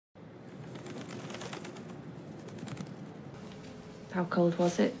How cold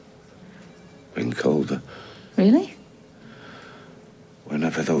was it? Been colder. Really?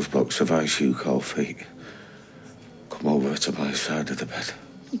 Whenever those blocks of ice you call feet come over to my side of the bed.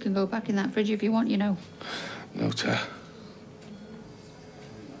 You can go back in that fridge if you want, you know. No, Tara.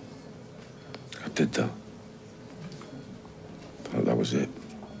 I did, though. Thought that was it.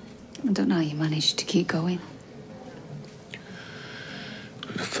 I don't know how you managed to keep going.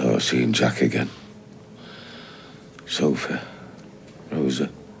 I'd have thought of seeing Jack again. Sophie. Rosa.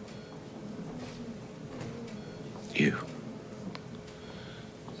 You.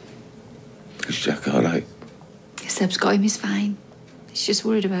 Is Jack all right? Seb's got him, he's fine. He's just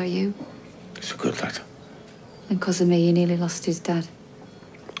worried about you. He's a good lad. And because of me, he nearly lost his dad.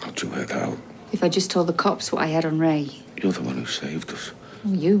 How'd you work that out? If I just told the cops what I had on Ray. You're the one who saved us.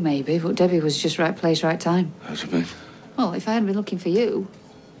 Well, you maybe, but Debbie was just right place, right time. How do you mean? Well, if I hadn't been looking for you,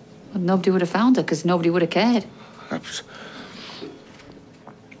 well, nobody would have found her because nobody would have cared. Perhaps.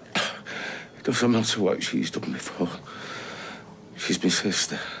 It doesn't matter what she's done before. She's my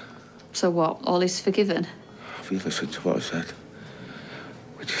sister. So what? All is forgiven? Have you listened to what I said?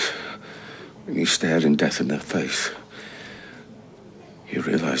 When you stare in death in their face, you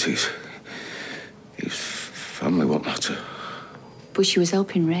realise his family won't matter. But she was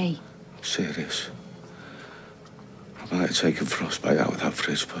helping Ray. I'm serious. I might have taken frostbite out of that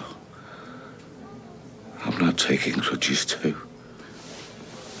fridge, but I'm not taking grudges too.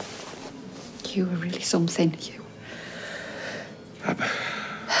 You were really something, you. Abba.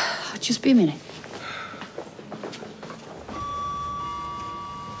 Just be a minute.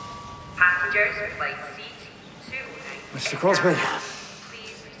 Passengers, flight CT2. Mr. Crosby.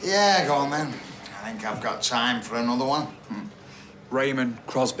 Yeah, go on then. I think I've got time for another one. Raymond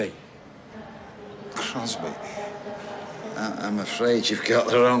Crosby. Crosby? I'm afraid you've got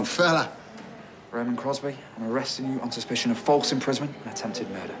the wrong fella. Raymond Crosby, I'm arresting you on suspicion of false imprisonment and attempted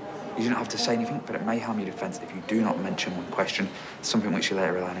murder. You don't have to say anything, but it may harm your defence if you do not mention when questioned something which you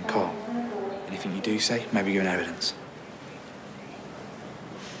later rely on in court. Anything you do say may be given evidence.